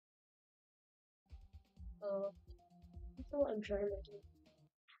Uh, so I'm trying to do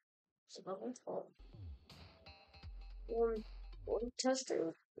some fault. One, one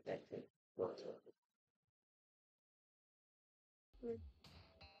tester. Okay.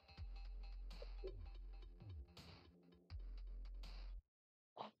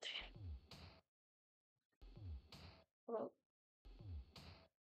 Oh, damn. Well,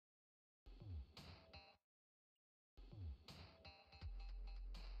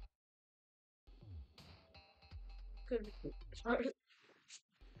 good. Sorry.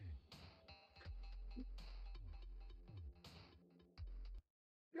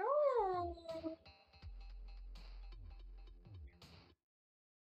 No.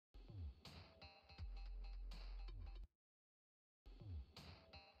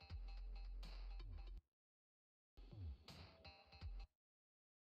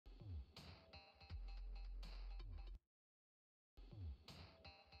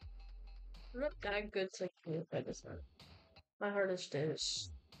 I'm not that good thinking if I just my hardest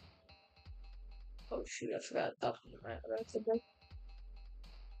is. Oh shoot, I forgot that. That's a bit.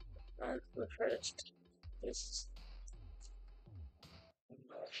 My hardest is.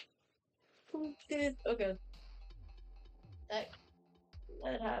 Okay. That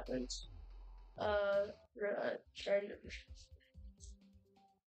that happens. We're gonna try to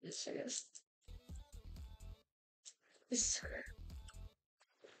this I guess. This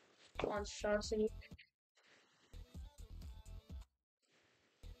monstrosity.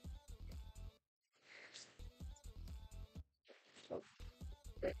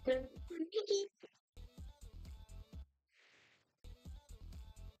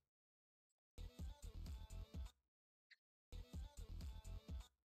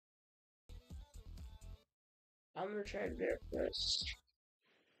 I'm gonna try to bear this.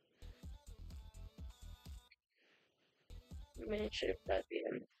 Miniature that be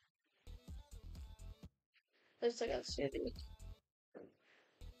in. At least I gotta see the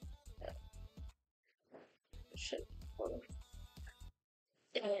shit. Hold on.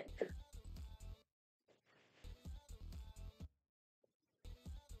 Dang it.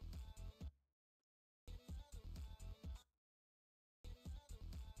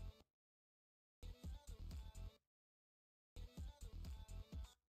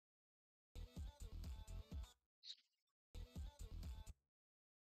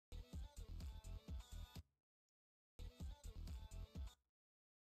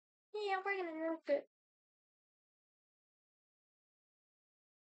 Yeah, we're gonna work it.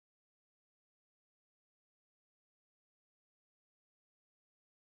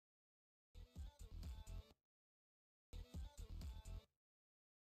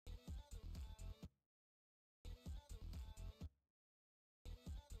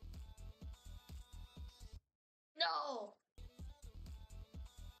 No!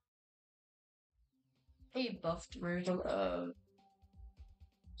 He buffed version of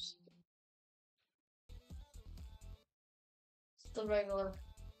the regular.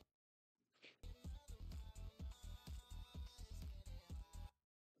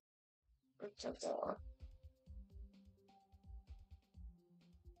 Except that one.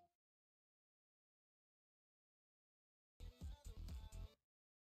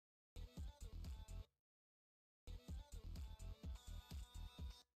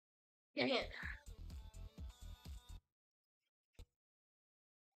 Dang it.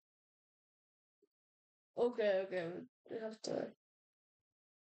 Okay, okay. We have to.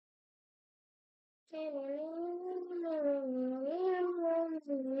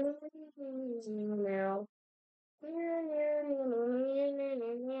 Now.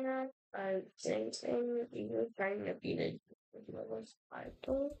 I think you're trying to beat it. I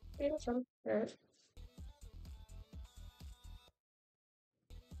don't think so.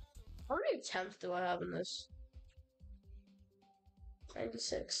 How many attempts do I have in this?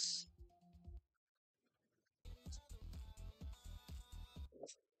 96.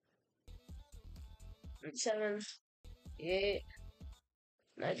 97. 8.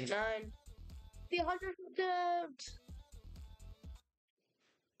 99. The 100th attempt!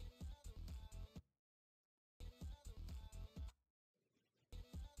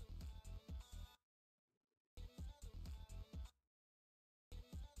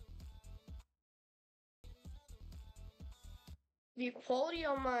 The quality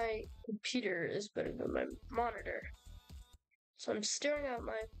on my computer is better than my monitor. So I'm staring at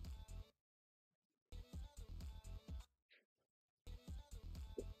my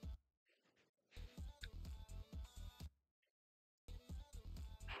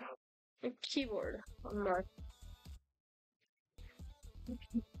keyboard on my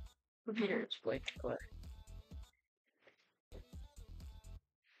computer. It's way too quick.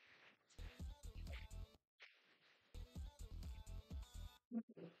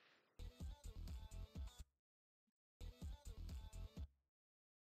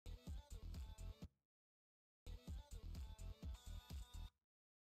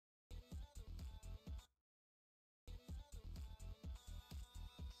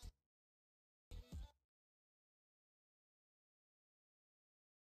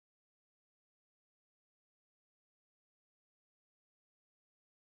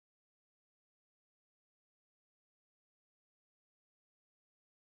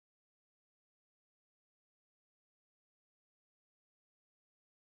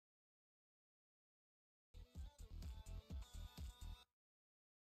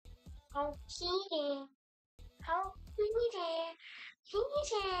 Oh, cheating. Oh, cheating.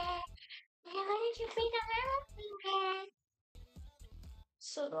 Cheating. Why did you beat the little finger?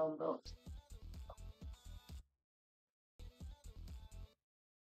 So don't go.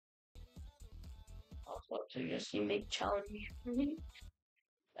 Also, so just you make challenge.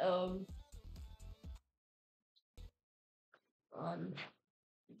 um, on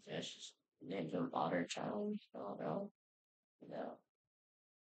just Ninja Water challenge. Oh no, no.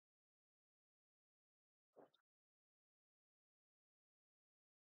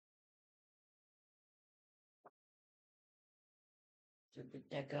 Stupid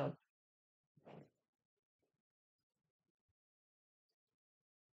Deco.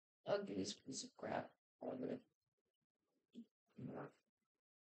 Ugliest piece of crap ever.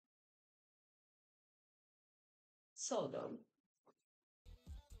 So dumb.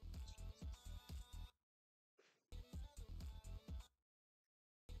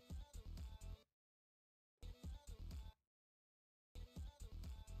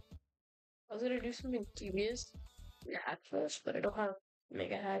 I was gonna do something devious, hack first, but I don't have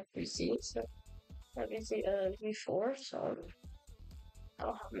Mega Hack PC, so obviously V4, so I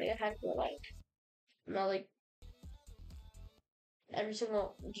don't have Mega Hack, but like not like every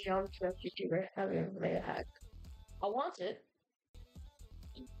single JavaScript YouTuber having a Mega Hack. I want it,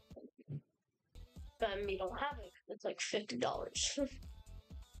 but we don't have it. It's like $50.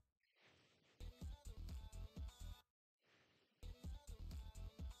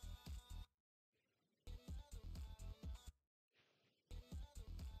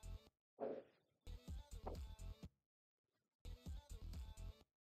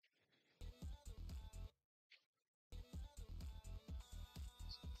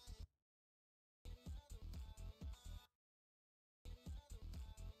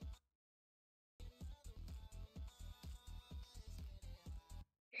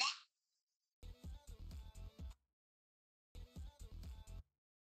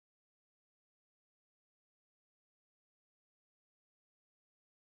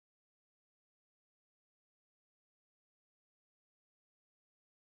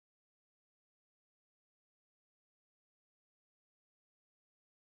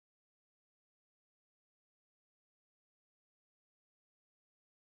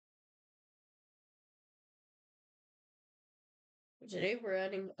 Today we're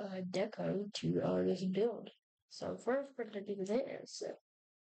adding deco to this build. So first we're gonna do this,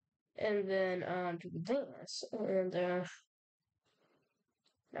 and then do this, and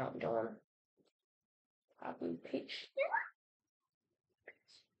now we don't want to copy paste.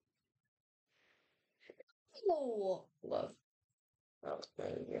 Oh, love. Oh, there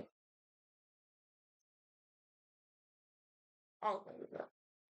you go. Oh, there you go.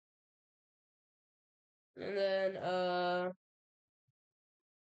 And then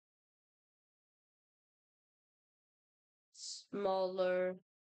smaller.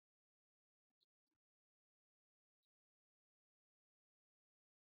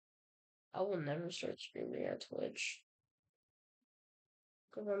 I will never start streaming at Twitch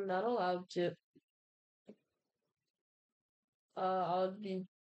because I'm not allowed to. I'll be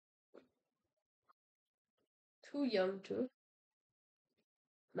too young to.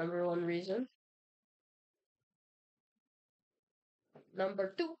 Number one reason.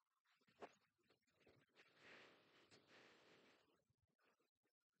 Number two,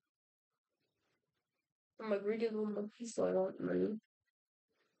 I'm a greedy little monkey, so I want money.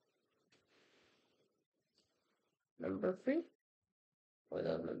 Number three, what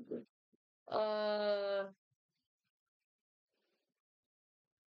else number?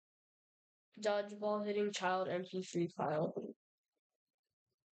 Dodgeball hitting child MP3 file.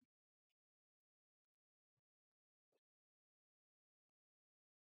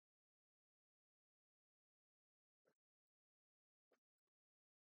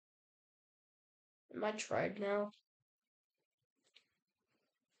 Am I tried now?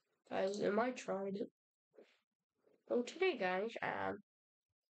 Guys, am I tried? So today, guys,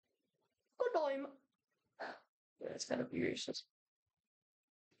 good time. Yeah, it's gotta be racist.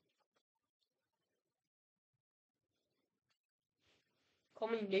 Call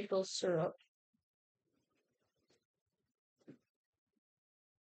me maple syrup.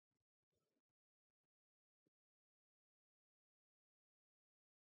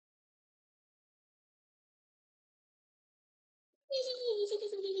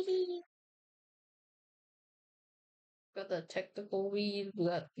 Got the technical weed, we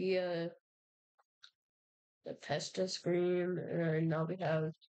got the Pesta scream, and now we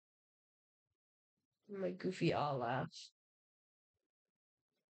have my goofy laughs.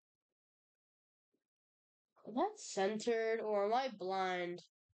 Am I centered or am I blind?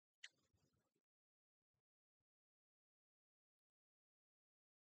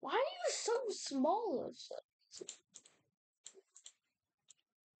 Why are you so small?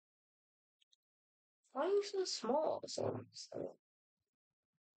 Why are you so small?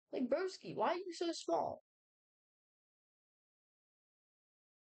 Like Broski, why are you so small?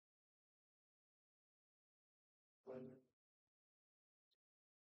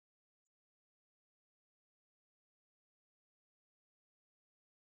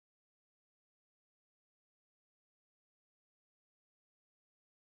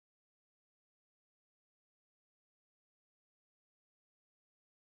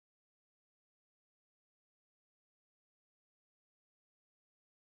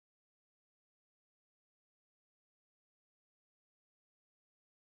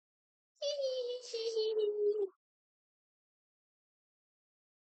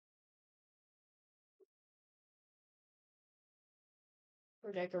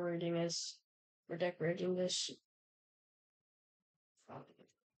 We're decorating this. We're decorating this.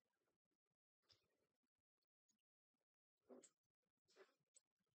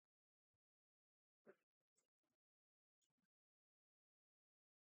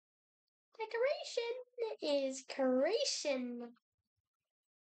 Decoration is creation.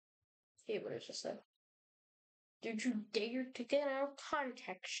 Hey, what is this? Did you dare to get out of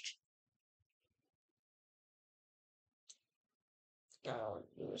context? No, it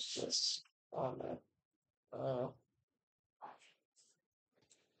was just on the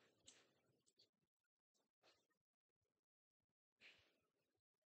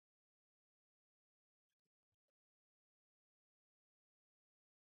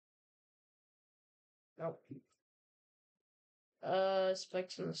nope.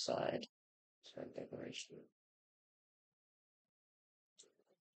 Spikes on the side. Side decoration.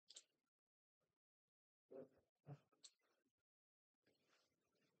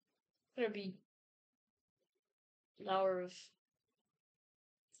 Gonna be an hour of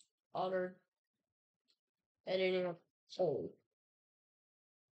honored editing a whole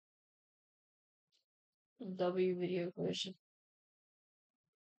W video version.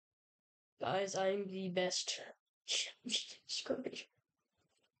 Guys, I'm the best. Scurvy.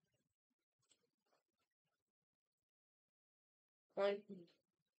 Like,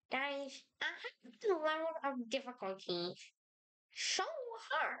 guys, I have the level of difficulty so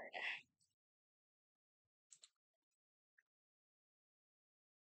hard.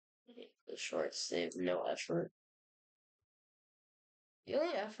 The shorts save no effort. The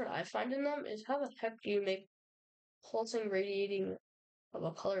only effort I find in them is how the heck do you make pulsing radiating of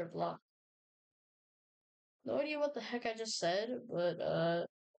a color block? No idea what the heck I just said, but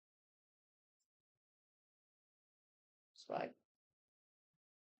swag.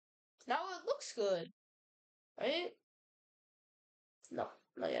 Now it looks good, right? No,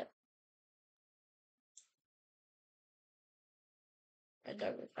 not yet. I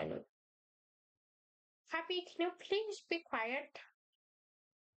know. Happy, can you please be quiet?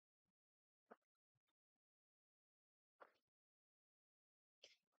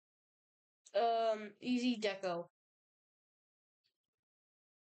 Easy deco.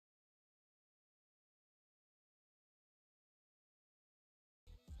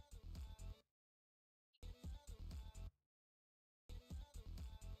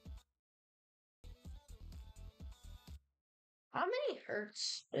 How many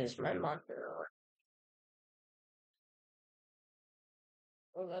hertz is my monitor?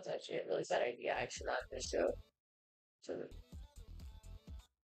 Oh, that's actually a really bad idea. I should not just do it. So,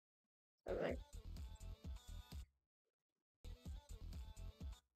 okay.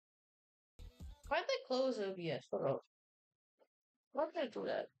 Why did they close OBS? Hold on. Why did I do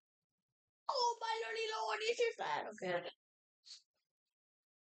that? Oh my lordy lord, this is bad.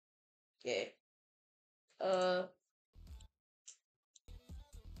 Okay. Okay.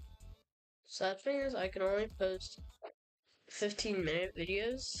 Sad thing is I can only post 15-minute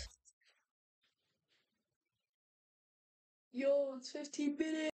videos. Yo, it's 15 minutes.